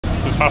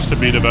This has to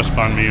be the best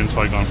banh mi in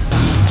Saigon.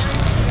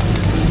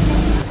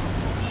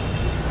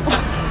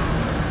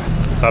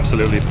 It's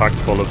absolutely packed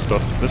full of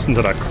stuff. Listen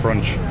to that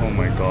crunch. Oh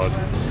my god.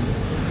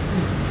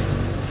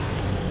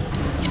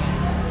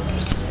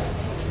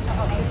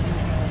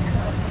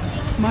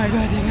 My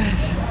god, you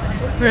guys.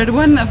 We're at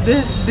one of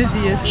the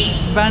busiest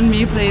banh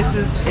mi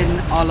places in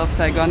all of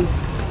Saigon.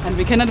 And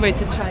we cannot wait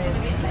to try it.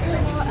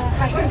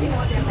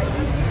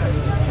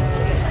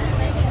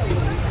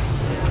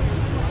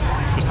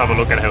 Just have a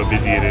look at how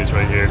busy it is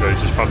right here, guys.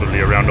 There's probably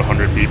around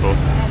 100 people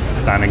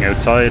standing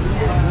outside.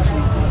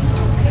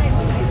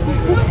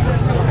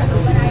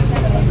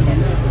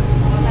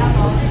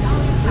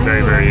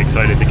 Very, very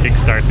excited to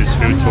kickstart this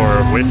food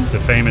tour with the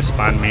famous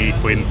banh mi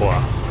Huynh.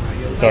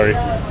 Sorry.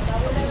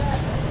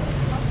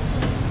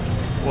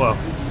 Whoa.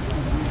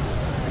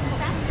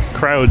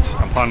 Crowds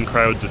upon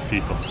crowds of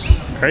people.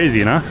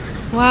 Crazy, no?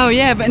 Wow,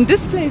 yeah, but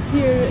this place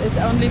here is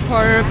only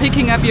for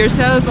picking up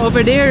yourself.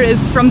 Over there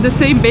is from the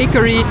same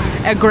bakery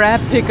a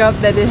grab pickup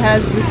that it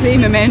has the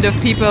same amount of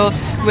people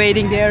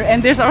waiting there.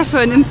 And there's also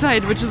an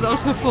inside which is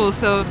also full.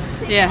 So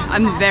yeah,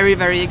 I'm very,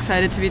 very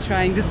excited to be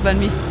trying this banh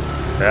mi.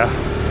 Yeah,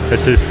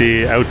 this is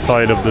the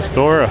outside of the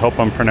store. I hope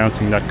I'm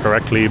pronouncing that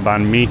correctly.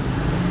 Banh mi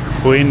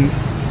Huynh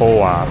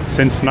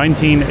since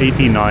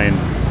 1989.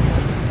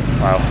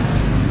 Wow.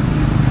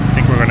 I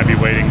think we're going to be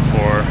waiting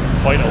for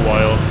quite a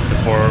while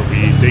before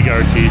we dig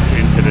our teeth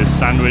into this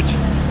sandwich.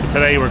 But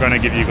today we're going to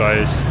give you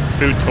guys a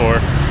food tour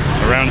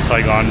around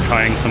Saigon,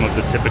 trying some of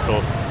the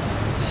typical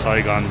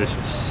Saigon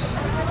dishes.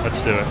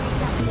 Let's do it.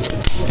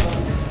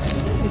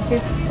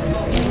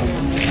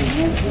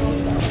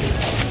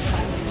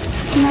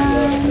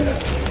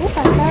 Oops,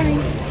 I'm sorry.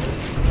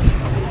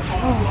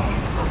 Oh.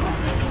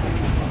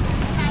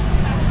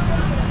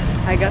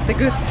 I got the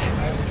goods.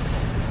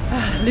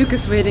 Luke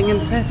is waiting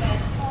inside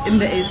in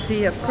the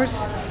AC, of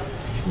course.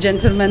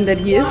 Gentleman that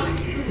he is.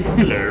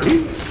 Hello.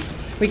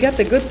 We got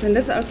the goods, and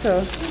there's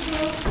also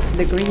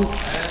the greens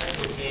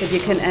that you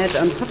can add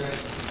on top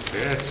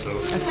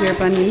of your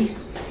banh mi.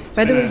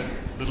 By the way,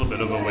 a little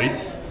bit of a wait.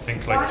 I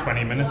think like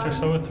 20 minutes or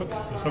so it took.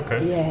 It's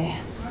okay. Yeah.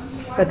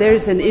 But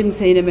there's an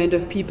insane amount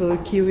of people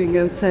queuing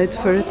outside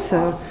for it.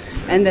 So,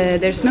 and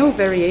there's no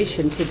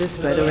variation to this,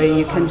 by the way.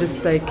 You can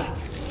just like,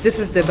 this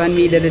is the banh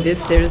mi that it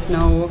is. There is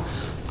no,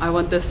 I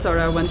want this or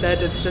I want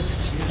that. It's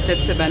just,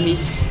 that's the banh mi.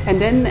 And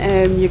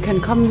then you can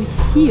come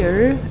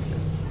here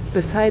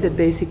beside it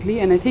basically.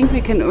 And I think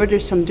we can order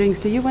some drinks.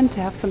 Do you want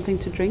to have something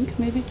to drink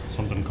maybe?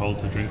 Something cold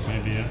to drink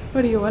maybe, yeah.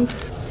 What do you want?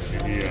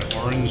 Maybe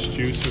orange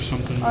juice or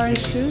something.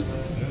 Orange juice?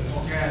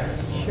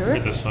 Sure. Look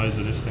at the size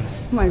of this thing.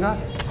 Oh my god.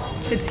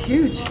 It's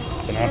huge.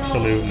 It's an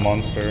absolute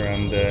monster,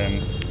 and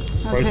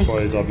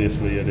price-wise,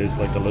 obviously, it is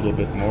like a little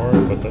bit more,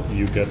 but that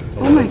you get a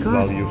lot of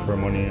value for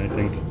money, I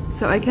think.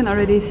 So I can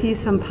already see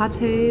some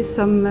pate,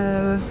 some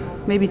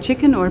maybe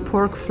chicken or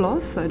pork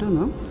floss, I don't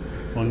know.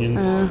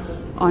 Onions.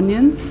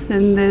 Onions,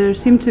 and there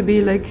seem to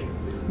be like,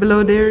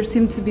 below there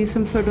seem to be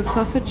some sort of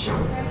sausage.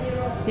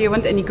 Do you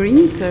want any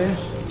greens? Or?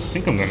 I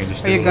think I'm gonna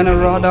just. Are you gonna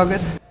raw dog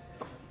it?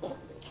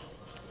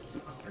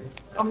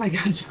 Oh my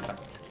god.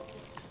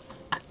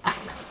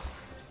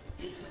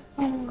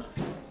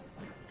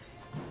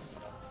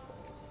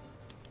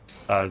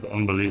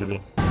 Unbelievable.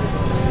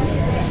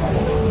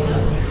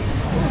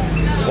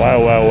 Wow,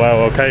 wow,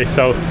 wow. Okay,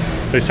 so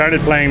they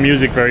started playing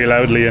music very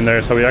loudly in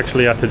there, so we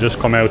actually had to just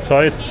come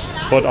outside.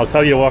 But I'll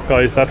tell you what,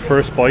 guys, that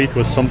first bite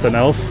was something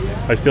else.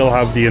 I still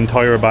have the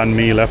entire banh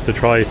mi left to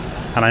try,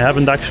 and I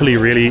haven't actually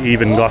really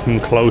even gotten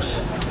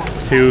close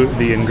to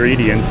the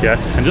ingredients yet.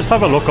 And just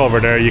have a look over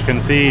there. You can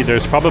see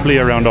there's probably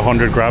around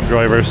 100 grab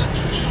drivers,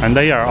 and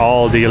they are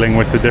all dealing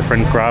with the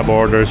different grab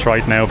orders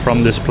right now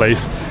from this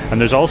place.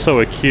 And there's also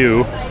a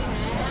queue.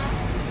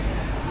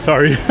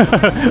 Sorry.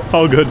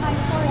 All good.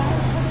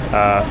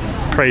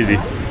 Crazy,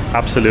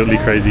 absolutely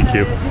crazy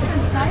queue.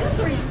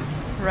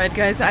 Right,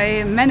 guys,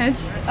 I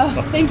managed.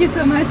 Oh, thank you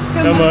so much.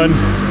 Come on.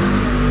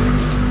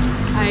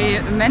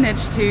 I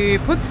managed to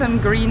put some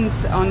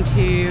greens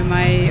onto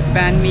my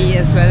banh mi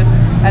as well,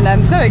 and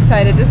I'm so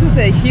excited. This is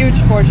a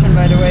huge portion,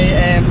 by the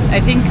way. I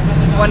think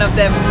one of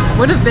them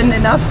would have been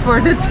enough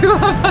for the two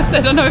of us. I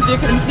don't know if you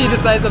can see the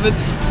size of it,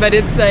 but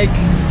it's like,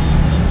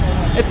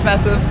 it's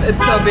massive.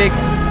 It's so big.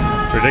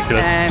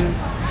 Ridiculous.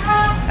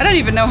 I don't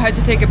even know how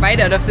to take a bite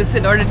out of this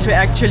in order to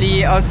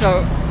actually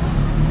also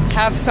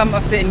have some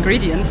of the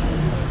ingredients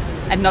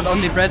and not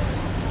only bread.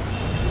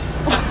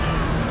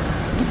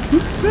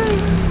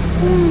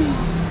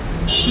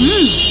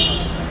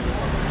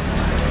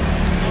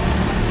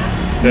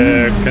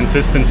 The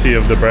consistency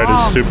of the bread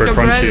is super crunchy,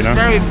 bread is no?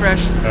 very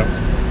fresh. Yeah.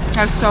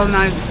 That's so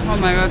nice. Oh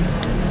my god.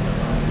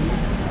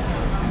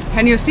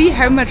 Can you see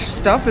how much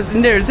stuff is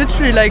in there? It's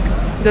literally like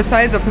the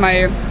size of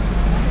my...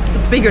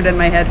 It's bigger than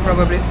my head,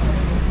 probably.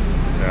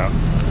 Yeah,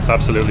 it's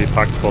absolutely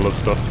packed full of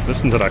stuff.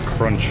 Listen to that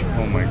crunch.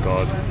 Oh my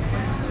god.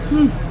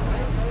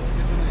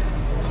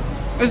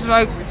 It's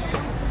like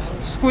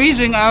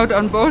squeezing out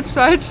on both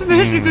sides,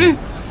 basically.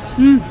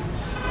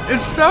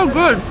 It's so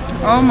good.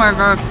 Oh my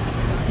god.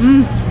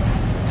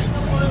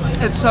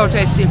 It's so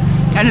tasty,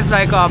 and it's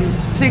like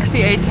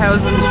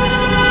 68,000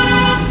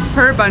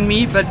 per banh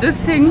mi, but this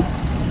thing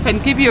can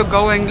keep you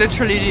going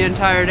literally the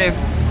entire day.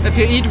 If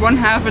you eat one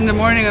half in the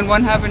morning and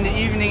one half in the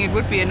evening, it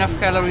would be enough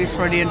calories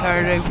for the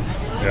entire day.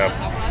 Yeah,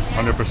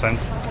 100%.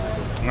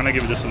 I'm gonna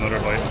give this another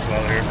bite as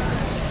well here.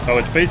 So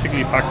it's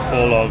basically packed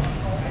full of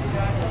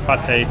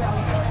pate,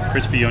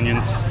 crispy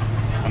onions,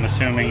 I'm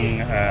assuming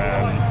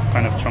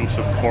kind of chunks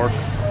of pork,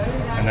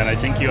 and then I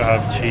think you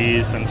have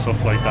cheese and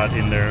stuff like that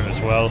in there as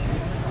well.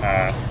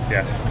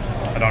 Yeah,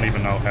 I don't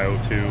even know how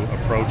to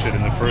approach it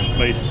in the first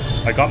place.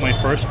 I got my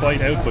first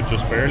bite out, but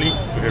just barely.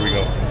 But here we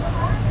go.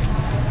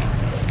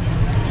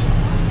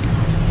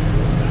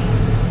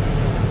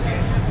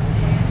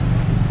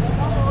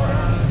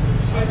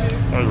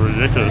 That was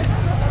ridiculous.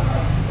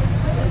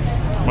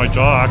 My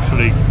jaw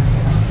actually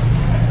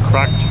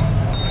cracked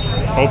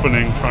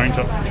opening trying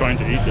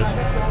to eat this.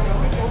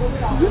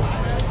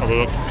 Have a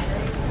look.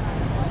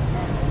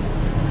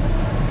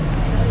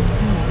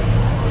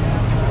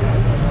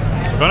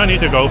 I'm gonna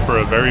need to go for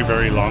a very,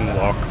 very long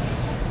walk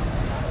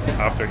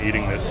after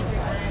eating this.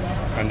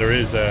 And there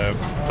is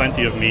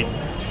plenty of meat,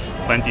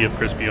 plenty of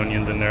crispy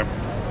onions in there.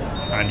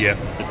 And yeah,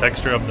 the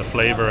texture of the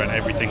flavor and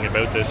everything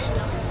about this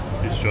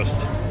is just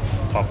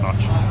top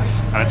notch.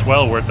 And it's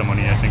well worth the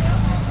money, I think,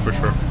 for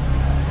sure.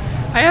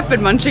 I have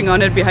been munching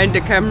on it behind the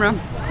camera,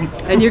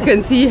 and you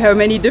can see how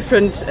many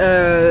different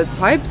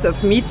types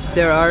of meat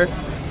there are.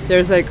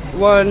 There's like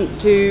 1,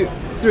 2,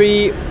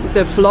 3,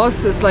 the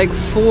floss is like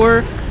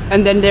 4,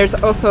 and then there's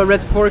also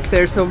red pork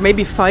there, so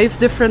maybe 5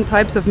 different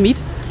types of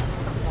meat.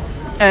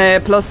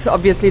 Plus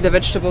obviously the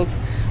vegetables,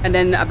 and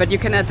then but you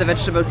can add the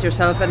vegetables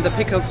yourself and the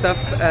pickled stuff.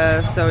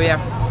 So yeah,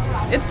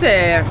 it's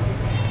a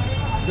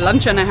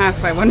lunch and a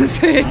half, I want to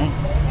say.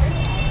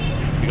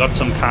 We got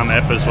some cam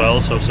ep as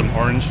well, so some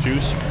orange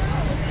juice,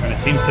 and it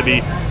seems to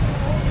be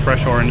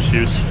fresh orange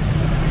juice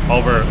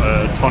over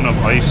a ton of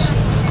ice.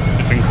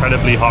 It's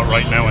incredibly hot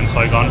right now in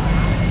Saigon,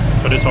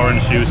 but this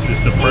orange juice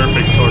is the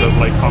perfect sort of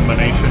like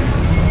combination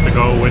to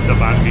go with the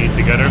banh mi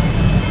together.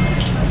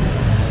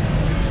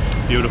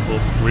 Beautiful,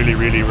 really,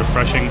 really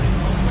refreshing,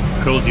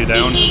 cools you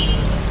down,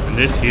 and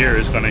this here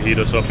is going to heat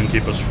us up and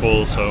keep us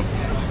full, so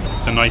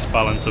it's a nice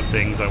balance of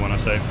things, I want to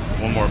say.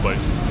 One more bite.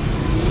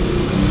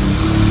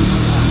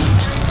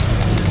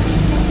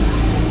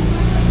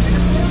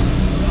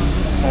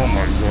 Oh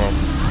my god.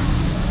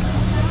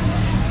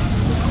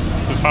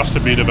 This has to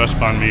be the best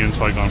banh mi in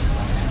Saigon.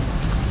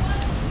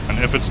 And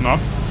if it's not,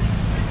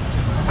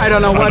 I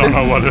don't know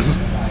what is.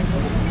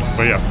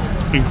 But yeah,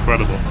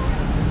 incredible.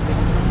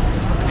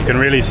 You can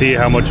really see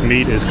how much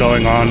meat is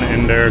going on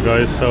in there,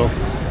 guys. So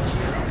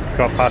we've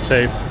got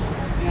pate,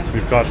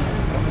 we've got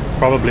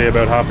probably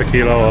about half a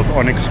kilo of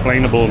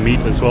unexplainable meat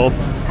as well.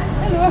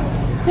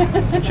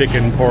 Hello.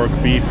 Chicken, pork,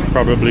 beef,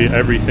 probably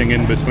everything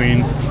in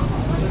between.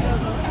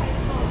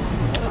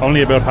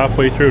 Only about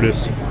halfway through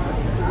this,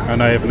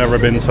 and I have never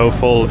been so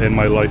full in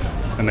my life,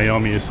 and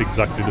Naomi is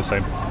exactly the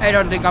same. I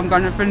don't think I'm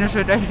gonna finish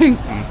it. I think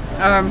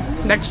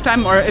next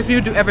time, or if you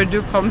ever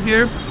do come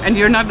here and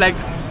you're not like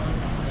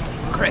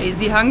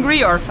crazy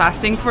hungry or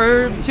fasting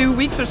for 2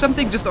 weeks or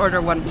something, just order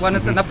one. One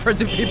is enough for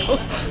 2 people.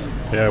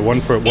 Yeah,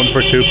 one for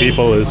 2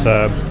 people is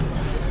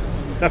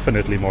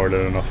definitely more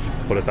than enough,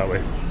 put it that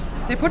way.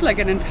 They put like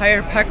an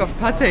entire pack of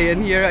pate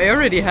in here. I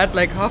already had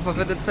like half of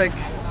it. It's like,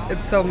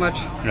 it's so much.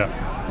 Yeah.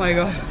 My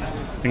god.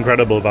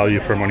 Incredible value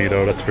for money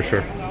though, that's for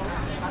sure.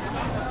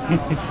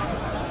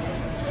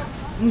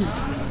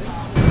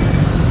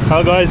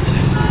 Well guys,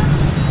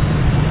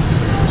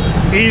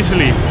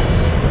 easily,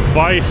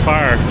 by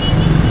far,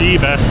 the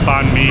best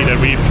banh mi that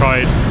we've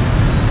tried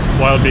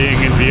while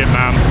being in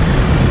Vietnam.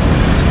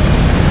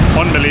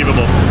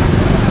 Unbelievable.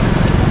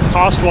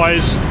 Cost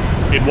wise,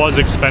 it was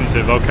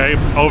expensive, okay?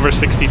 Over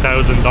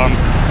 60,000 dong.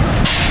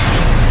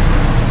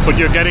 But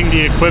you're getting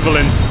the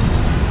equivalent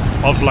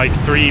of like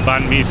 3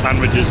 banh mi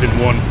sandwiches in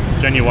one,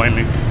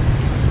 genuinely.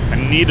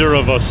 And neither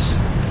of us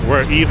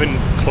were even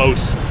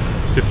close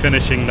to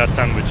finishing that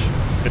sandwich.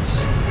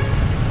 It's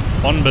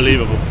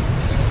unbelievable.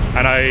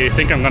 And I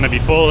think I'm gonna be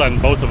full,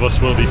 and both of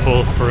us will be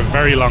full for a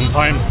very long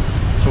time.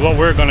 So what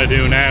we're gonna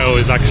do now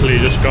is actually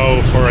just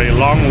go for a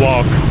long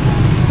walk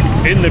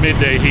in the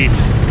midday heat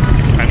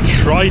and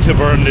try to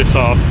burn this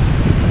off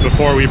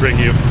before we bring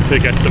you to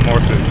get some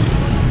more food.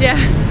 Yeah,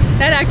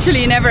 that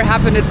actually never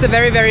happened. It's the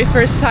very, very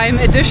first time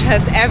a dish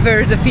has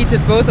ever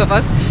defeated both of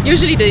us.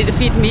 Usually they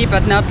defeat me,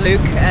 but not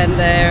Luke. And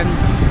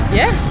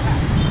yeah,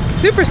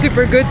 super,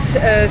 super good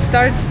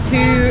start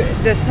to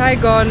the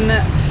Saigon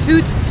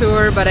food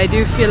tour, but I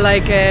do feel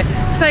like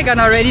Saigon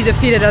already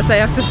defeated us, I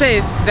have to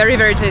say. Very,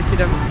 very tasty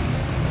though.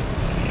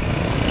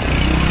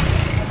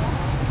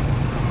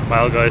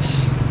 Well guys,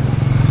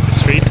 the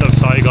streets of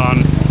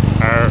Saigon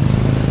are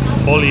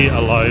fully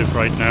alive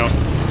right now.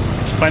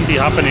 There's plenty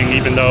happening,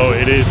 even though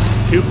it is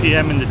 2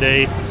 p.m. in the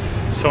day.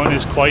 The sun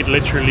is quite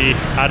literally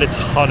at its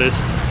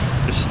hottest.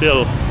 There's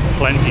still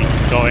plenty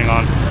going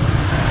on.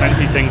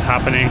 Plenty things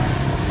happening.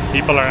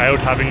 People are out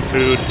having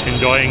food,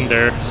 enjoying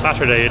their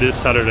Saturday. It is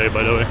Saturday,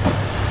 by the way.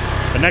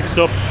 The next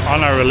up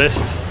on our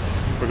list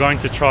we're going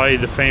to try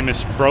the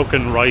famous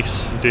broken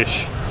rice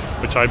dish,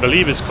 which I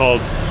believe is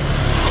called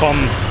Kom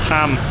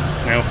Tam.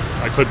 Now,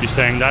 I could be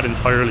saying that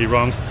entirely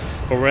wrong,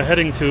 but we're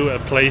heading to a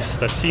place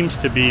that seems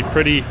to be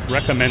pretty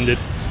recommended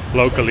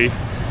locally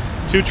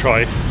to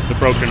try the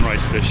broken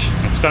rice dish.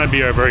 It's going to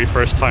be our very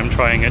first time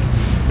trying it.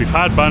 We've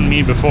had banh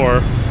mi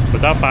before,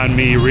 but that banh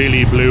mi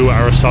really blew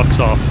our socks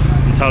off.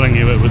 I'm telling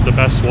you, it was the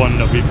best one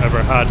that we've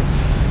ever had.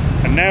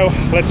 And now,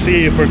 let's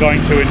see if we're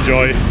going to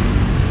enjoy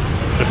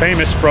the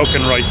famous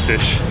broken rice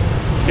dish,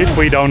 if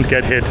we don't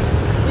get hit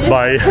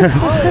by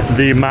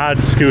the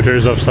mad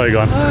scooters of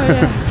Saigon. Oh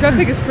yeah,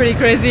 traffic is pretty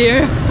crazy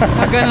here,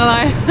 not gonna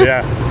lie.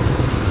 Yeah,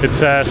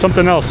 it's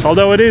something else.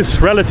 Although it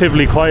is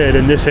relatively quiet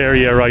in this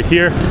area right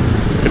here,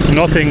 it's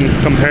nothing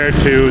compared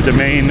to the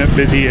main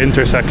busy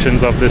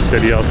intersections of this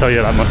city, I'll tell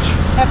you that much.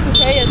 I have to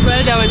say as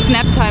well though, it's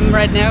nap time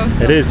right now.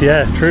 So it is,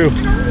 yeah, true.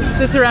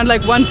 Just around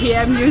like 1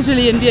 p.m.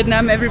 usually in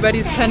Vietnam,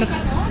 everybody's kind of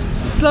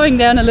slowing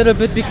down a little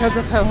bit because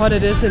of how hot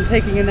it is and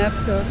taking a nap,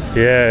 so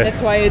yeah,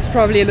 that's why it's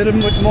probably a little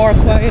bit more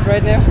quiet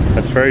right now.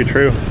 That's very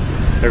true.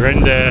 They're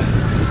in the,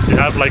 you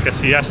have like a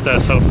siesta,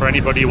 so for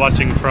anybody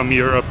watching from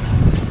Europe,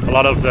 a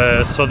lot of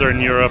the southern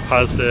Europe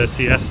has the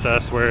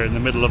siestas where in the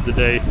middle of the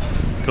day,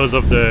 because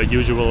of the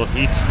usual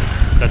heat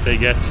that they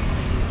get,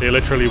 they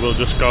literally will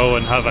just go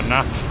and have a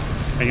nap.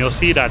 And you'll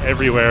see that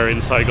everywhere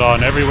in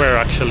Saigon, everywhere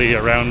actually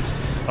around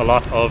a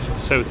lot of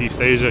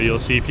Southeast Asia, you'll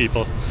see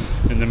people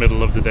in the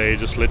middle of the day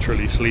just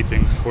literally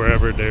sleeping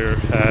wherever their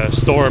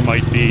store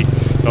might be.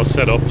 They'll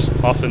set up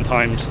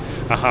oftentimes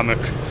a hammock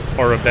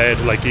or a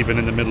bed, like even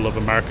in the middle of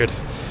a market,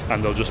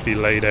 and they'll just be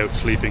laid out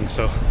sleeping.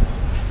 So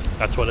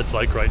that's what it's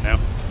like right now.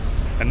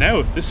 And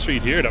now this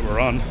street here that we're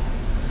on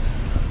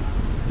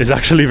is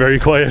actually very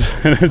quiet,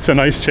 and it's a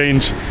nice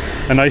change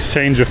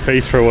of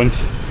pace for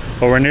once.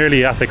 But we're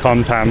nearly at the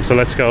Kom Tam, so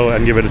let's go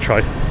and give it a try.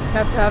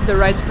 Have to have the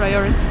right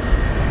priorities.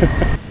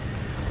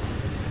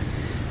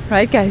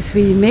 Right guys,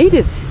 we made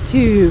it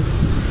to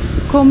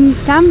Kom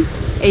Tam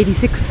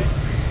 86.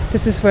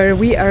 This is where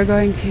we are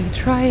going to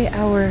try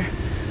our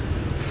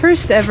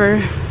first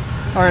ever,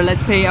 or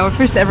let's say our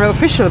first ever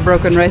official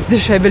broken rice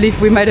dish. I believe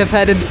we might have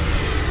had it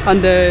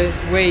on the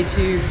way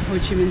to Ho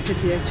Chi Minh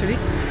City actually.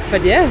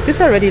 But yeah,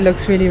 this already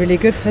looks really, really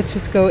good. Let's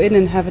just go in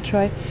and have a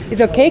try.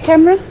 Is okay,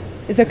 camera?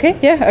 Is okay?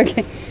 Yeah,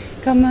 okay.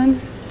 Come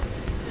on.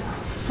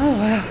 Oh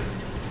wow.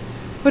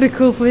 What a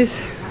cool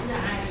place.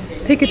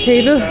 Pick a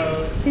table.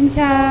 Xin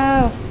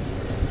chào.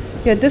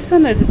 Yeah, this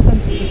one or this one?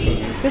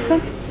 This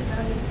one?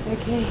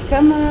 Okay,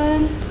 come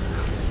on.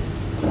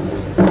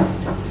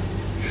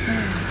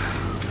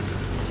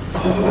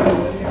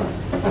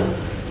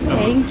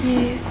 Thank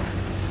you.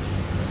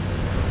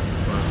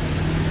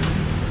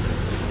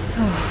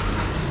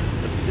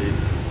 Oh. Let's see.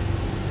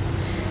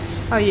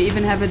 Oh, you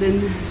even have it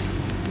in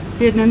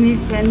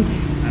Vietnamese and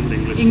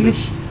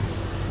English.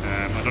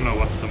 I don't know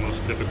what's the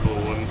most typical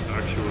one to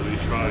actually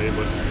try,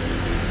 but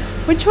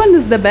which one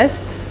is the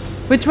best?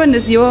 Which one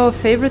is your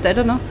favorite? I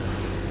don't know.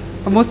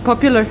 Or most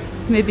popular,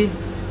 maybe.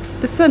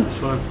 This one?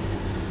 This one.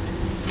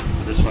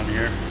 This one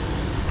here.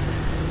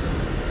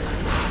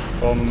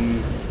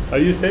 How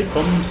you say?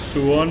 Kom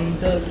Suon?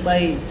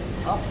 Bay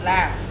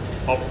Opla.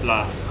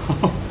 Opla.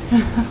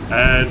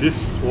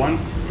 This one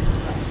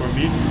for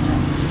me.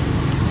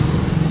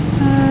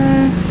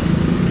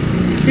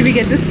 Should we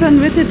get this one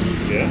with it?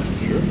 Yeah,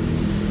 sure.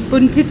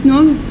 Bun thịt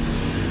nướng.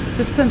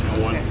 This one.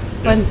 One.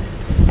 One.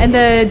 And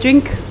a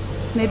drink,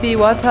 maybe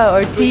water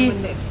or tea.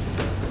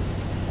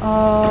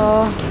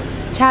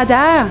 Cha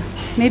da,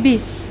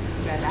 maybe.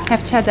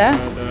 Have cha da.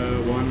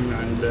 One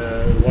and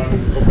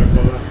one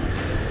Coca-Cola.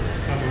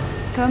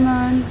 Come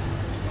on.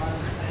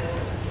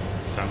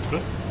 Sounds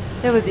good.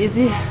 That was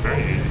easy.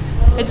 Very easy.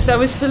 I just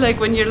always feel like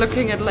when you're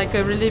looking at like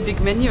a really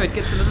big menu, it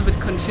gets a little bit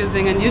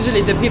confusing, and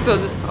usually the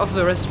people of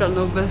the restaurant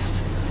know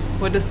best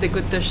what is the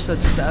good dish, so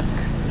just ask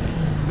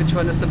which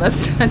one is the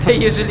best. And they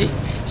usually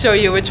show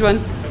you which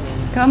one.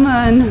 Come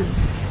on.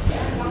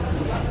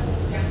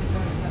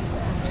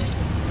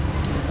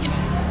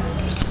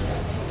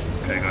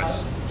 Okay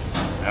guys,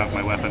 I have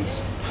my weapons,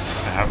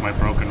 I have my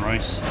broken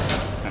rice,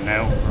 and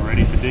now we're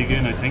ready to dig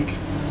in, I think.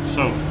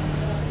 So,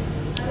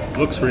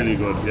 looks really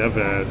good. We have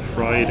a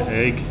fried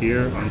egg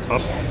here on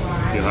top.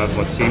 You have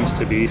what seems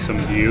to be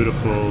some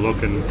beautiful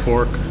looking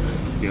pork.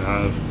 You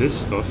have this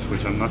stuff,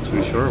 which I'm not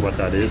too sure what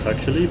that is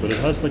actually, but it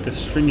has like a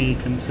stringy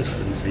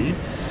consistency.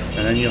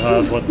 And then you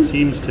have what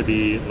seems to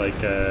be like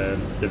the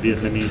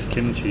Vietnamese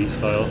kimchi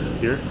style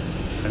here.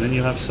 And then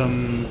you have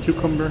some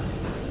cucumber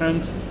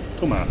and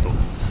tomato.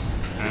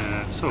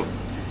 So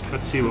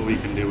let's see what we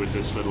can do with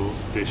this little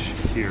dish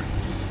here.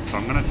 So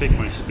I'm gonna take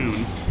my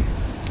spoon.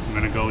 I'm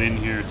gonna go in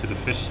here to the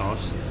fish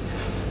sauce,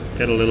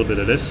 get a little bit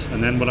of this,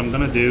 and then what I'm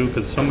gonna do,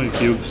 because some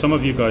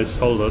of you guys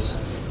told us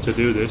to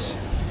do this,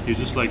 you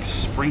just like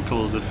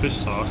sprinkle the fish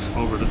sauce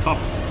over the top.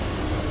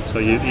 So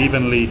you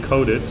evenly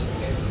coat it,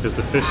 because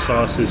the fish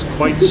sauce is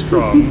quite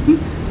strong.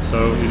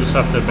 So you just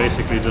have to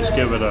basically just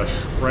give it a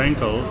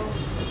sprinkle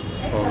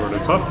over the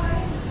top,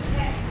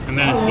 and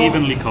then it's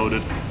evenly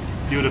coated.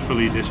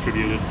 beautifully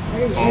distributed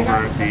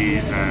over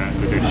the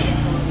dish.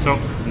 So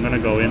I'm gonna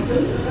go in,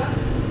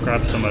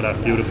 grab some of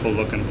that beautiful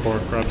looking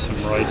pork, grab some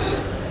rice,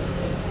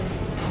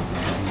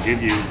 and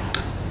give you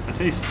a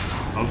taste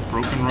of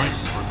broken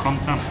rice or com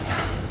tam.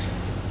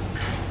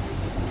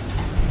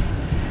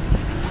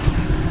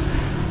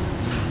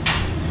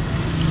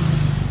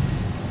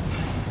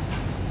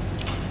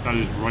 That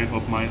is right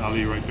up my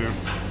alley right there.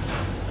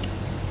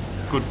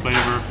 Good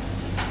flavour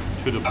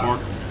to the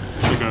pork,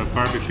 like a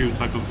barbecue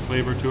type of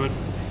flavour to it.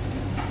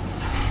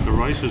 The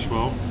rice as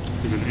well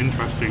is an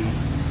interesting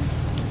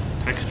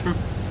texture.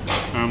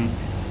 I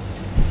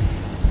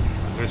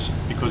guess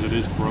because it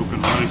is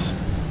broken rice,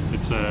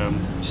 it's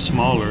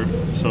smaller,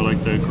 so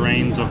like the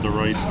grains of the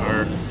rice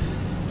are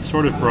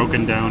sort of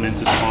broken down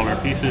into smaller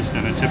pieces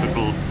than a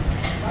typical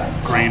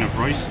grain of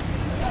rice.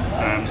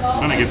 I'm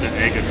gonna give the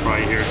egg a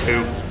try here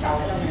too.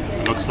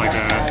 It looks like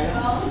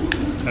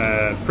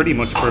a pretty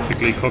much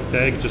perfectly cooked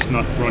egg, just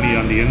not runny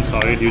on the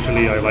inside.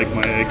 Usually I like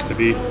my egg to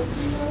be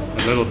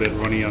a little bit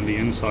runny on the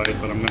inside,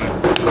 but I'm gonna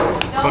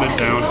put it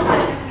down.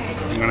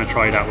 I'm gonna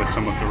try that with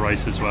some of the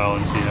rice as well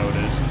and see how it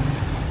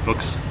is.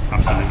 Looks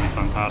absolutely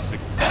fantastic.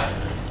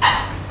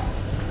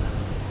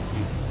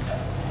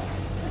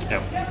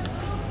 Yeah,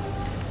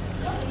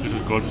 this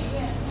is good.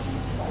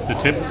 The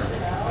tip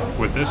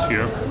with this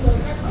here,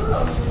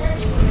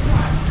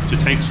 to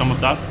take some of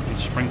that and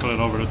sprinkle it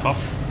over the top.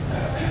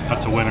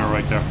 That's a winner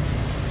right there,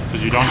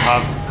 because you don't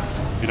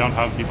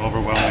have the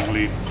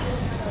overwhelmingly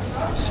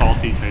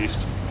salty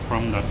taste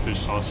from that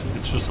fish sauce.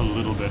 It's just a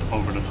little bit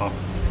over the top.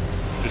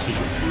 This is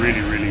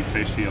really, really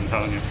tasty, I'm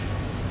telling you.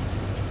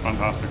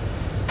 Fantastic.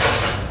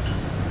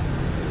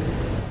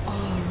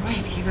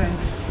 Alright, you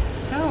guys.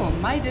 So,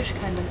 my dish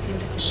kind of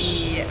seems to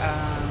be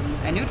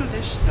a noodle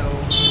dish. So,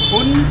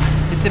 Huynh,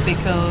 the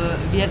typical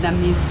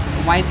Vietnamese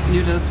white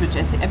noodles, which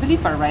I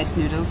believe are rice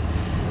noodles.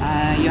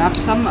 You have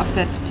some of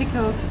that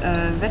pickled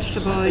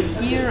vegetable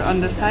here on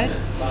the side,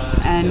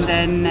 and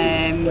then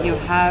you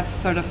have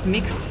sort of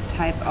mixed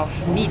type of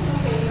meat.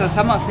 So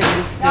some of it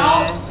is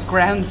the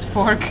ground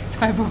pork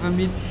type of a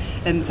meat,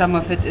 and some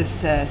of it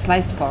is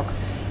sliced pork.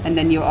 And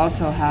then you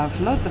also have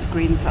loads of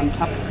greens on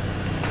top,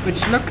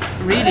 which look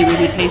really,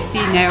 really tasty.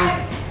 Now,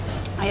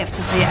 I have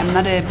to say I'm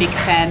not a big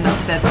fan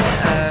of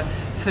that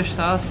fish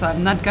sauce, so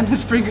I'm not gonna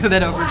sprinkle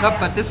that over top,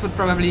 but this would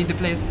probably be the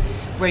place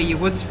where you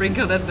would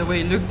sprinkle that the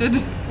way it looked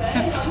it.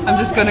 I'm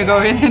just gonna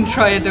go in and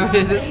try it the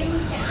way it is.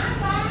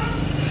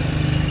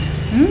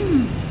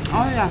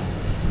 Oh yeah.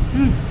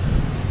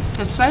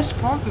 That sliced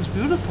pork is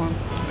beautiful.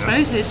 It's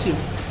very tasty.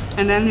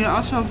 And then you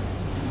also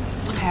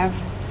have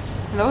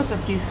loads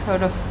of these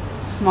sort of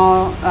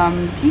small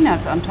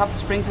peanuts on top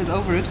sprinkled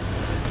over it,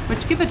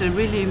 which give it a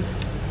really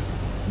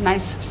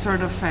nice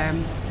sort of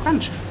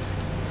crunch.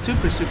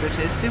 Super, super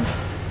tasty.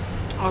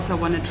 Also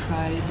want to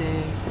try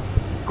the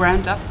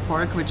ground up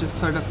pork, which is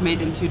sort of made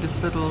into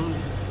this little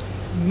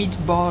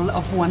meatball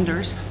of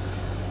wonders.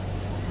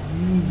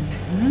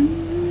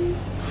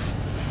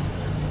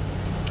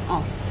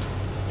 Oh,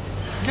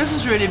 this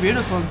is really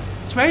beautiful.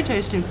 It's very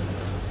tasty.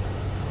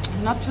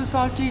 Not too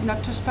salty,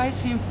 not too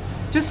spicy,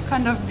 just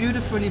kind of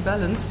beautifully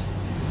balanced.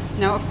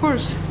 Now, of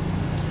course,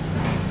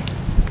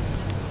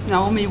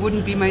 Naomi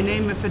wouldn't be my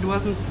name if it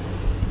wasn't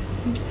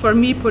for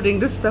me putting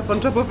this stuff on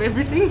top of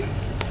everything.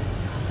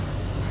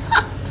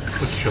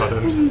 Shut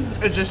out.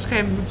 It just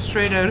came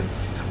straight out.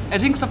 I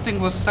think something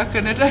was stuck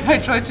in it. I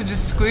tried to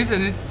just squeeze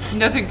and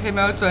nothing came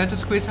out, so I had to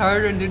squeeze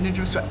harder, and then it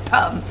just went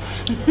PAM!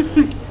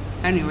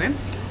 Anyway,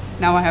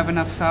 now I have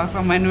enough sauce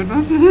on my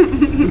noodles.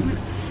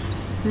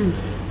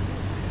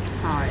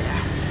 Oh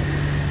yeah.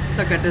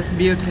 Look at this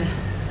beauty.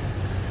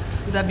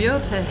 The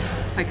beauty.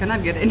 I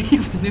cannot get any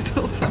of the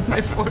noodles on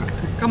my fork.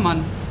 Come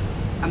on.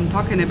 I'm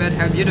talking about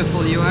how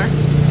beautiful you are.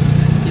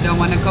 You don't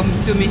want to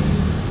come to me.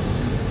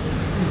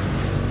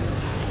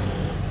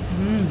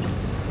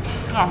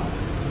 Oh,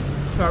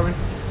 sorry.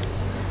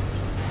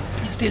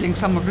 Stealing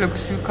some of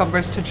Luke's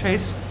cucumbers to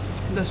chase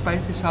the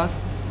spicy sauce.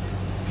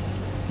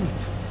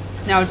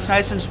 Now it's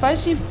nice and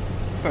spicy.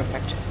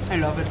 Perfect. I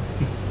love it.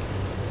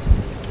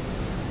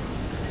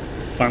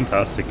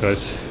 Fantastic,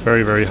 guys.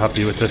 Very, very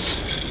happy with this.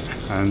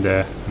 And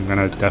I'm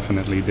gonna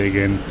definitely dig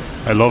in.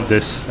 I love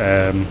this.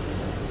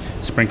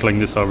 Sprinkling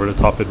this over the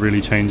top, it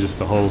really changes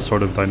the whole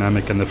sort of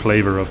dynamic and the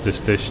flavor of this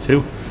dish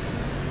too.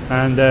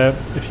 And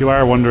if you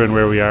are wondering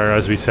where we are,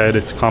 as we said,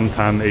 it's Com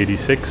Tam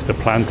 86. The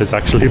plant is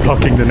actually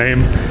blocking the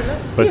name,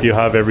 but you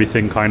have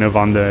everything kind of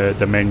on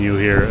the menu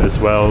here as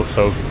well.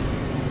 So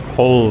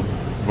whole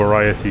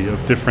variety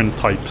of different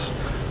types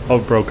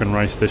of broken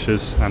rice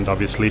dishes, and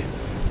obviously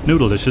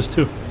noodle dishes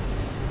too.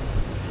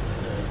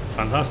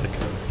 Fantastic.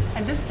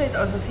 And this place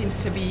also seems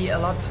to be a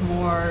lot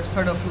more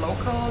sort of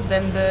local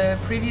than the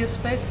previous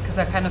place, because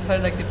I kind of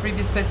felt like the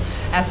previous place,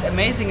 as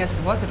amazing as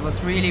it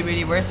was really,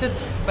 really worth it,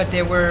 but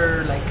there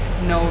were like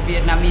no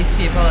Vietnamese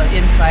people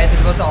inside.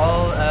 It was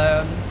all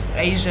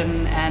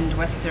Asian and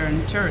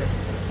Western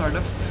tourists, sort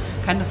of,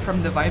 kind of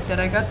from the vibe that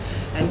I got.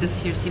 And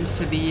this here seems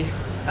to be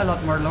a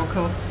lot more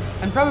local,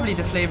 and probably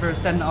the flavors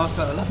then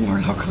also a lot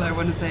more local, I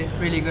want to say.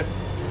 Really good.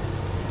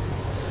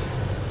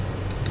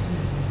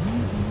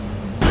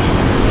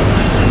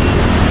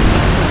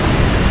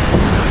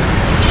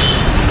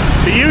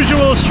 The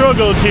usual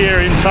struggles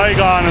here in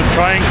Saigon of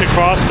trying to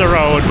cross the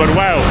road, but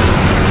wow.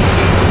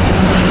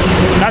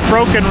 That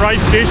broken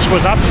rice dish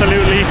was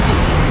absolutely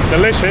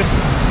delicious.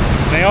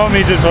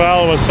 Naomi's as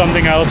well was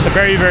something else. A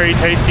very, very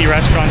tasty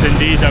restaurant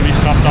indeed that we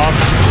stopped off.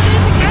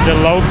 The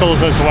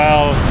locals as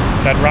well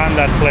that ran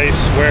that place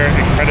were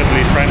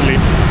incredibly friendly.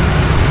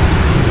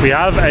 We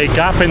have a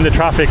gap in the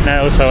traffic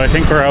now, so I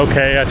think we're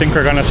okay. I think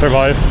we're gonna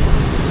survive.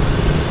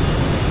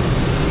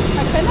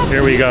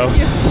 Here we go.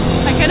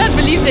 I cannot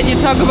believe that you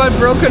talk about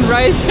broken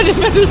rice in the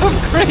middle of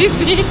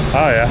crazy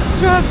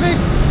traffic.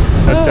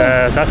 But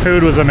that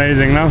food was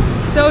amazing, no?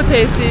 So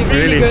tasty,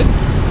 really good.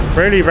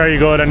 Really very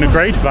good, and a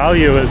great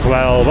value as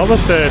well. What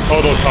was the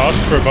total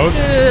cost for both?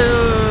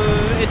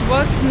 It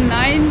was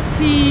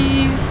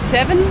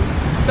 97,000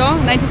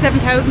 dong.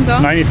 97,000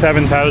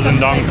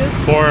 dong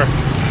for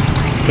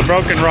the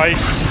broken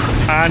rice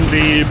and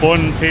the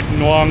bun thit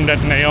nuong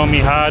that Naomi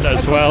had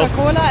as well.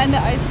 Coca-Cola and the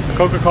iced tea.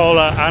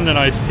 Coca-Cola and an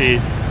iced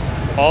tea.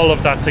 All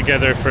of that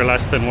together for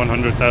less than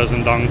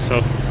 100,000 dong,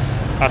 so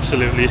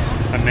absolutely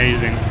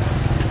amazing.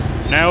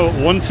 Now,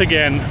 once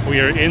again, we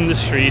are in the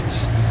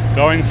streets,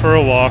 going for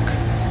a walk,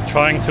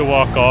 trying to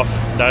walk off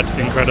that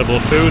incredible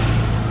food.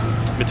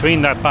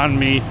 Between that banh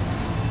mi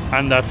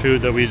and that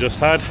food that we just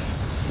had,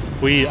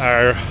 we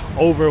are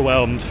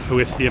overwhelmed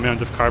with the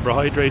amount of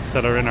carbohydrates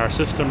that are in our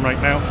system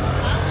right now.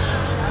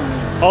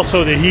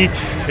 Also, the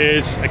heat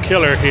is a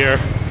killer here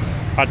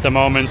at the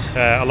moment.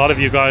 A lot of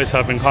you guys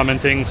have been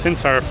commenting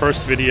since our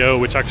first video,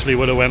 which actually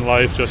would have went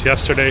live just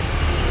yesterday.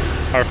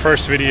 Our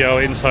first video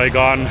in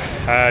Saigon,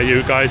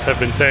 you guys have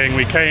been saying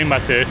we came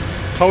at the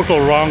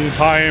total wrong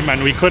time,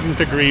 and we couldn't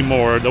agree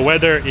more. The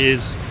weather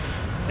is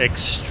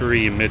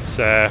extreme. It's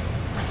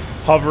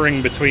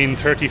hovering between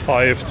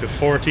 35 to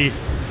 40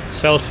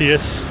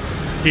 Celsius.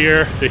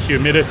 Here the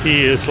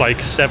humidity is like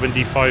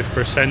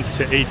 75%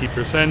 to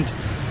 80%.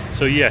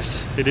 So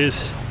yes, it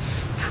is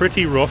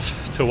pretty rough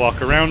to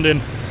walk around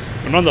in,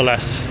 but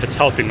nonetheless it's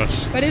helping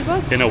us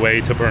in a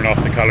way to burn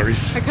off the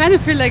calories. I kind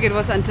of feel like it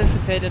was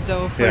anticipated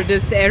though for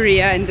this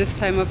area and this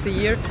time of the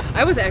year.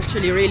 I was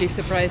actually really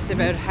surprised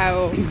about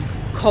how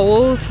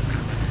cold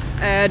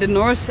the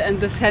north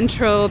and the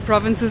central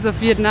provinces of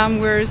Vietnam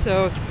were.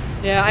 So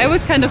yeah, I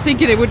was kind of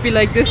thinking it would be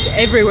like this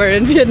everywhere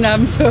in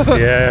Vietnam. So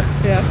yeah,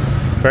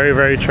 very,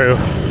 very true.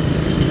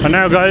 And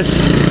now guys,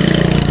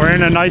 we're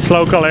in a nice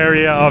local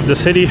area of the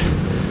city.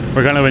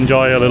 We're going to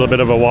enjoy a little bit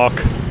of a walk,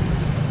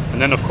 and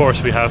then of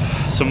course we have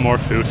some more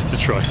food to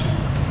try.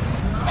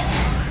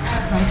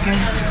 Right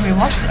guys, we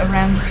walked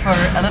around for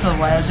a little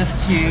while just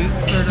to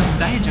sort of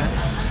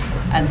digest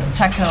and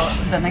tackle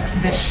the next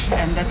dish,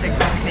 and that's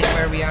exactly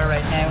where we are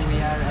right now.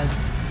 We are at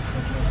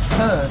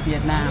Pho,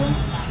 Vietnam,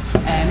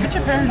 which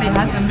apparently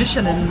has a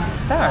Michelin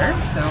star,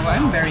 so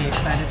I'm very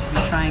excited to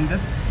be trying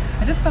this.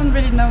 I just don't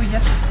really know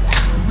yet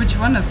which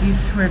one of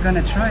these we're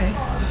gonna try.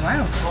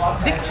 Wow,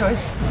 big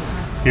choice.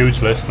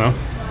 Huge list, no?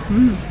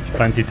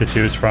 Plenty to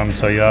choose from.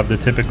 So you have the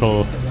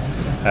typical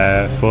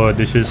pho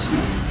dishes.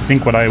 I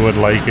think what I would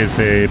like is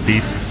a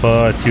beef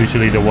pho. It's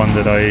usually the one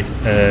that I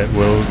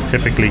will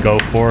typically go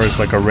for. It's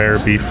like a rare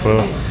beef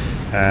pho.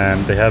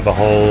 They have a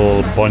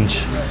whole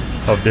bunch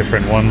of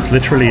different ones.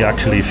 Literally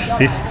actually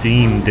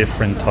 15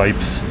 different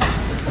types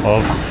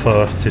of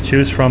pho to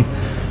choose from.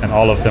 And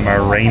all of them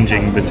are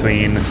ranging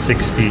between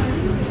 60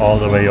 all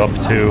the way up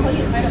to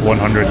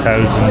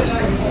 100,000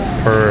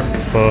 per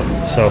pho.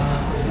 So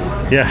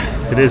yeah,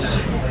 it is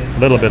a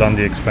little bit on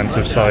the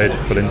expensive side,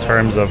 but in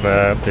terms of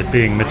it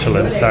being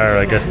Michelin star,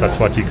 I guess that's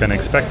what you can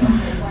expect.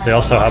 They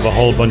also have a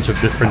whole bunch of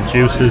different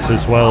juices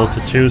as well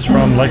to choose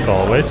from, like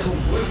always.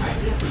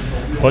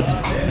 But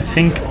I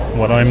think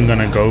what I'm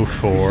gonna go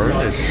for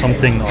is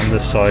something on the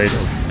side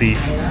of beef.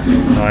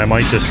 Now, I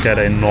might just get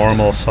a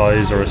normal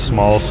size or a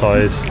small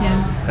size,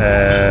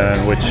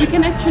 which we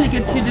can actually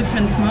get two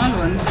different small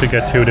ones. To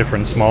get two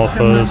different small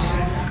phos.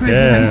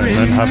 Yeah,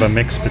 and have a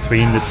mix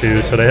between the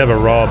two. So they have a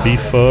raw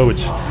beef pho,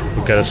 which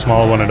we'll get a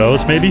small one of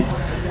those maybe,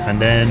 and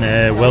then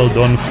a well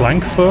done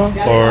flank pho,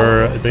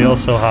 or they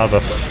also have a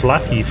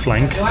flatty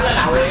flank.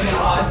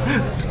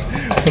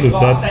 What is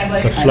that?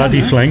 A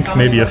flatty flank,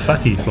 maybe a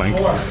fatty flank,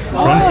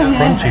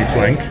 crunchy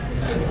flank,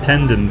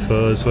 tendon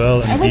pho as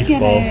well, and beef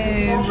ball. I would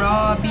get a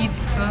raw beef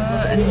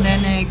pho and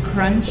then a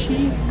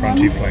crunchy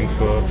flank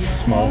pho,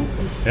 small.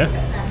 Yeah,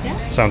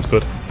 sounds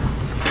good.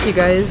 You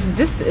guys,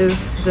 this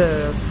is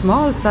the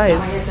small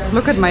size.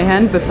 Look at my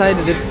hand beside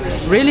it. It's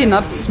really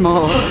not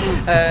small.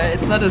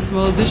 It's not a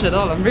small dish at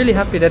all. I'm really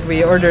happy that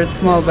we ordered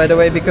small, by the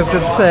way, because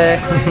it's.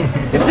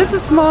 If this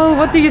is small,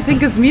 what do you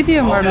think is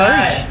medium or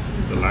large?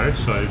 The large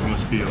size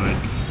must be like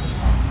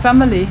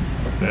family,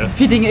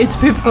 feeding 8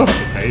 people. At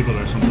the table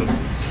or something.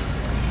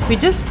 We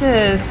just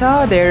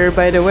saw there,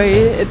 by the way,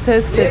 it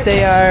says that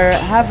they are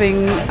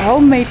having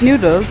homemade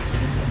noodles,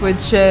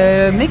 which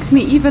makes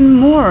me even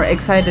more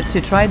excited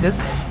to try this.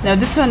 Now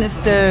this one is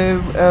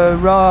the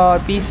raw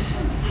beef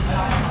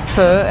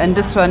pho, and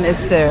this one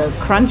is the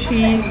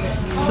crunchy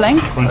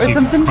flank or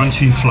something?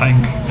 Crunchy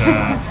flank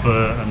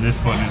pho, and this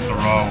one is the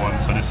raw one.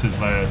 So this is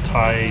the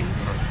Thai,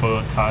 or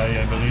pho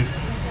Thai, I believe.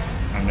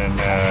 And then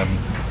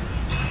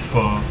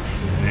pho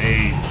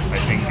vey, I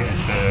think, is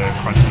the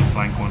crunchy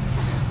flank one.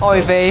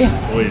 Oy vey.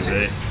 Oy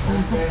vey.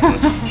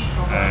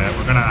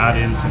 We're gonna add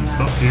in some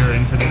stuff here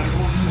into this.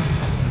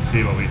 Let's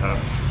see what we have.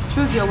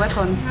 Choose your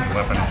weapons.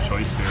 Weapon of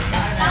choice here.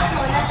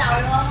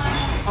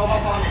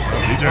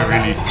 These are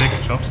really thick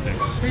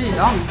chopsticks. Really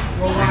long.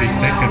 Really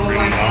thick and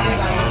really long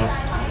as well.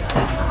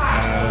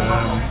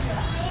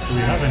 Do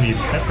we have any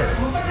pepper?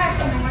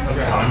 That's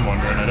what I'm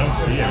wondering. I don't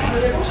see any.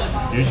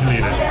 Usually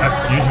there's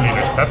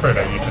pepper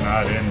that you can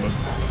add in, but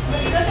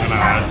I'm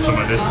gonna add some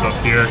of this stuff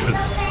here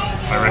because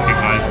I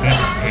recognize this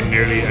in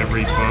nearly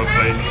every pho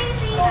place.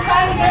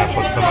 I'm gonna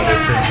put some of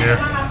this in here.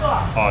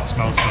 Oh, it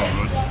smells so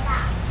good.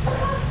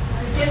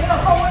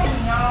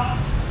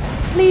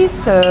 Please,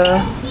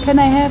 sir, can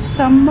I have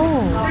some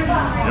more?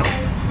 Yep.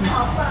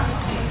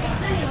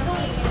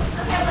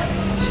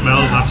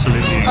 Smells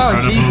absolutely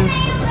incredible. Oh, Jesus.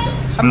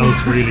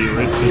 Smells really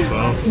rich as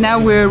well. Now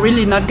we're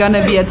really not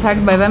gonna be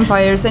attacked by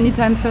vampires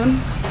anytime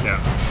soon. Yeah,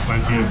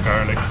 plenty of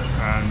garlic.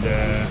 And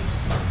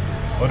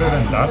other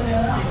than that,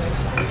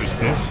 there's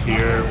this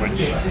here,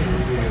 which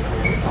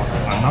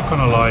I'm not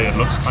gonna lie, it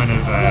looks kind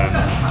of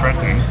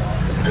threatening.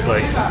 It's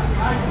like,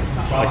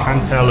 I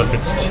can't tell if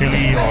it's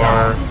chili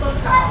or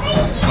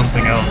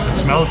something else. It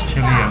smells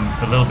chili and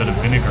a little bit of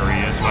vinegary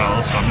as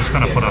well, so I'm just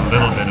going to put a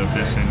little bit of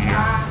this in here.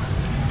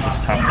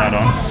 Just tap that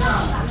on.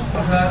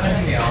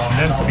 And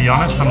then to be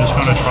honest, I'm just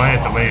going to try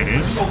it the way it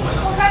is.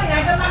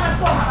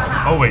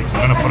 Oh wait,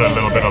 I'm going to put a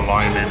little bit of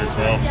lime in as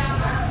well.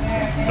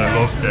 So I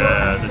love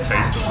the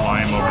taste of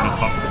lime over the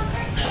top.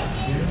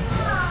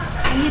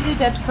 Can you do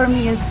that for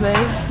me as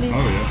well, please?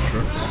 Oh yeah,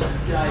 sure.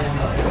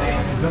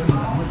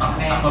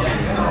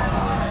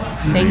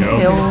 Thank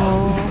you.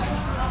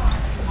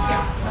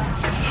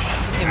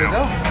 Here we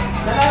go.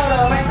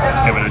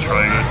 Let's give it a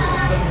try, guys.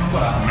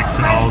 Mix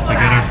it all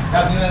together.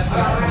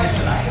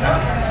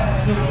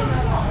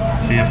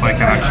 See if I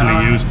can actually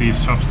use these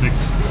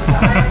chopsticks.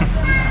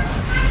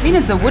 I mean,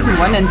 it's a wooden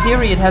one. In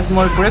theory, it has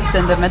more grip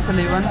than the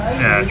metally one.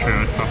 Yeah,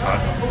 true. It's not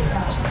bad.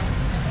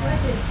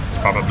 It's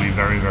probably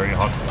very, very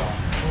hot.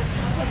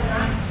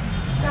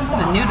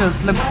 The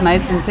noodles look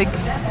nice and thick.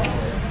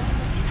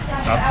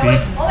 That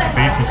beef, the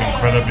beef is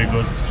incredibly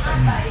good.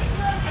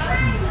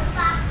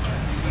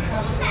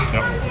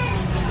 Yep.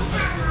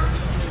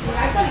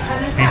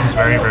 Beef is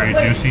very, very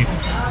juicy,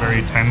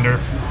 very tender.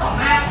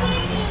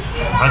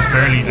 Has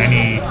barely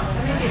any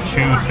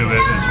chew to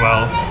it as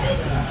well.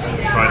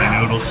 Try the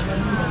noodles.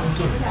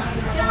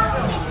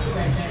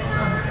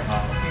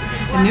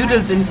 The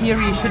noodles in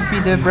theory should be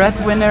the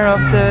breadwinner of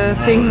the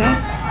thing, no?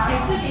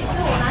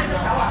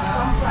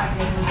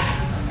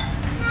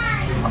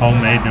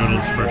 Homemade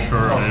noodles for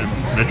sure. They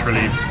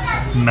literally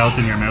melt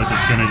in your mouth as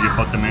soon as you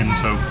put them in.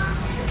 So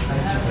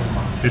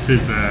this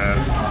is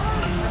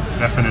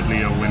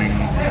definitely a winning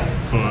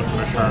food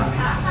for sure.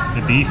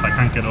 The beef, I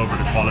can't get over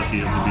the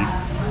quality of the beef.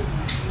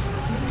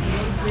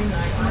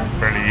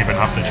 Barely even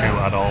have to chew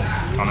at all,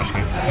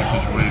 honestly. This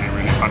is really,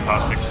 really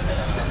fantastic.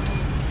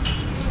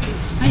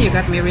 Oh, you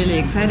got me really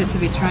excited to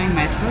be trying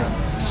my food.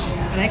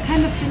 But I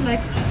kind of feel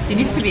like you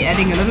need to be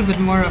adding a little bit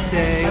more of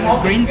the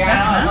green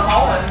stuff,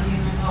 no?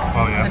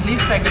 Oh yeah. At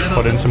least like a little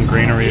Put in some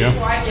greenery, yeah.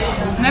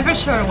 Never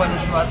sure what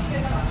is what.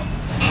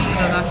 I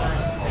don't know.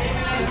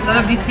 A lot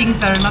of these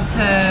things are not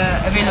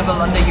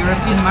available on the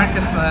European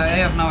market, so I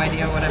have no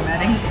idea what I'm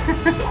adding.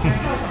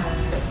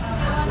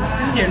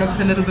 This here looks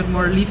a little bit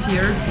more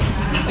leafier.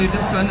 Let's do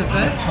this one as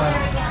well.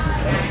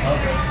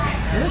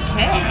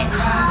 Okay.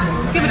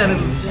 Let's give it a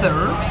little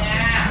stir.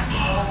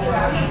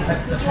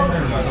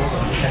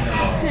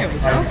 There we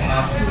go.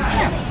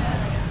 Yeah.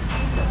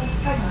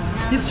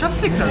 These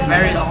chopsticks are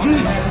very long.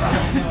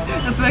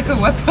 That's like a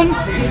weapon.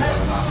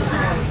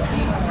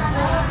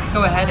 Let's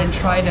go ahead and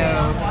try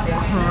the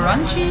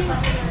crunchy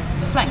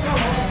flank.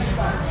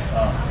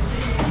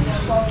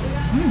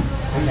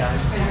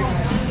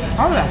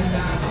 Oh yeah.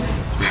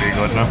 It's really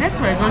good, no? That's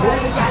very good.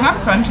 It's not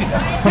crunchy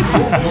though.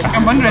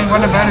 I'm wondering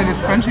what about it is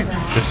crunchy.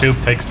 The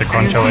soup takes the I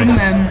crunch away.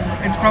 assume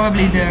it's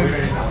probably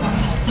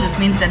this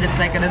means that it's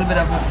like a little bit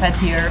of a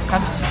fattier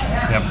cut.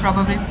 Yep.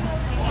 Probably.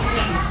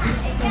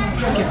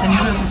 Give the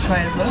noodles a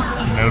try as well.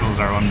 The noodles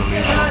are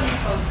unbelievable.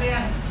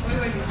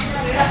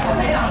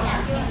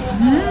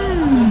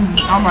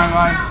 Oh my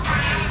god.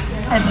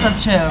 It's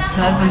such a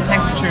pleasant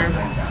texture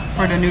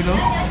for the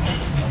noodles.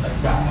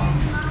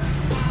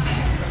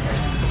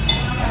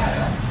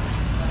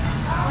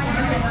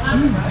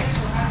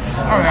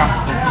 Oh yeah.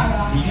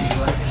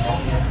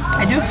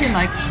 I do feel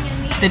like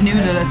the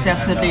noodle is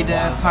definitely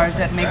the part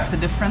that makes the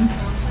difference.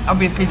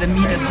 Obviously the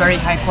meat is very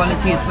high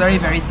quality, it's very,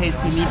 very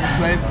tasty meat as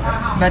well.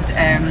 But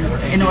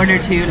in order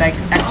to like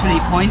actually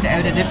point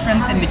out a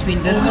difference in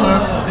between this pho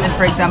and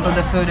for example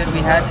the pho that we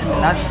had in the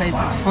last place,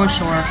 it's for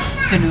sure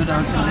the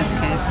noodles in this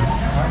case.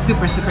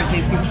 Super, super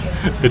tasty.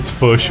 It's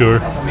for sure.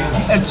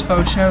 It's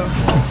for sure.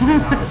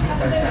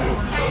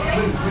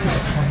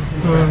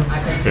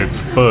 It's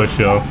pho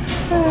show.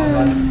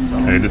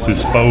 Hey, this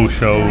is pho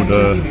show,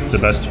 the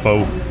best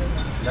pho.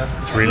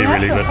 It's really,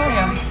 really good.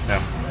 Yeah.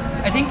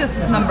 I think this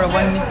is number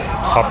 1.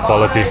 Top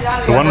quality.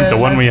 The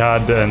one we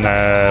had in,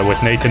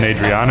 with Nate and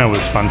Adriana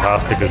was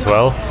fantastic as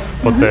well.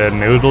 But the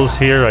noodles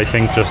here, I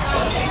think, just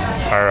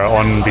are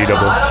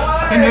unbeatable.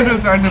 The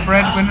noodles are the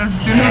breadwinner,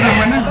 the noodle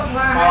winner.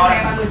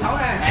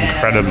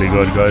 Incredibly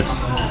good, guys.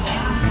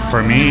 And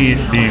for me,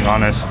 being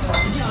honest,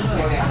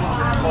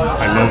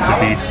 I love the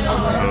beef.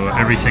 So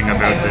everything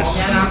about this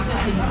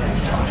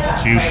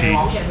juicy,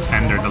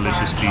 tender,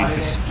 delicious beef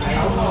is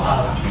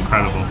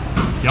incredible.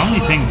 The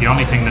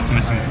only thing that's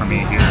missing for me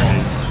here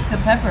is the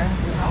pepper.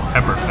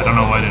 Pepper. I don't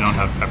know why they don't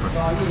have pepper.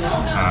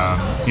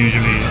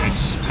 Usually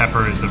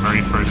pepper is the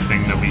very first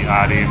thing that we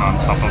add in on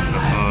top of the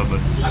pho,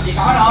 but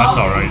that's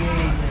alright.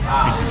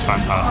 This is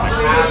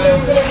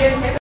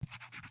fantastic.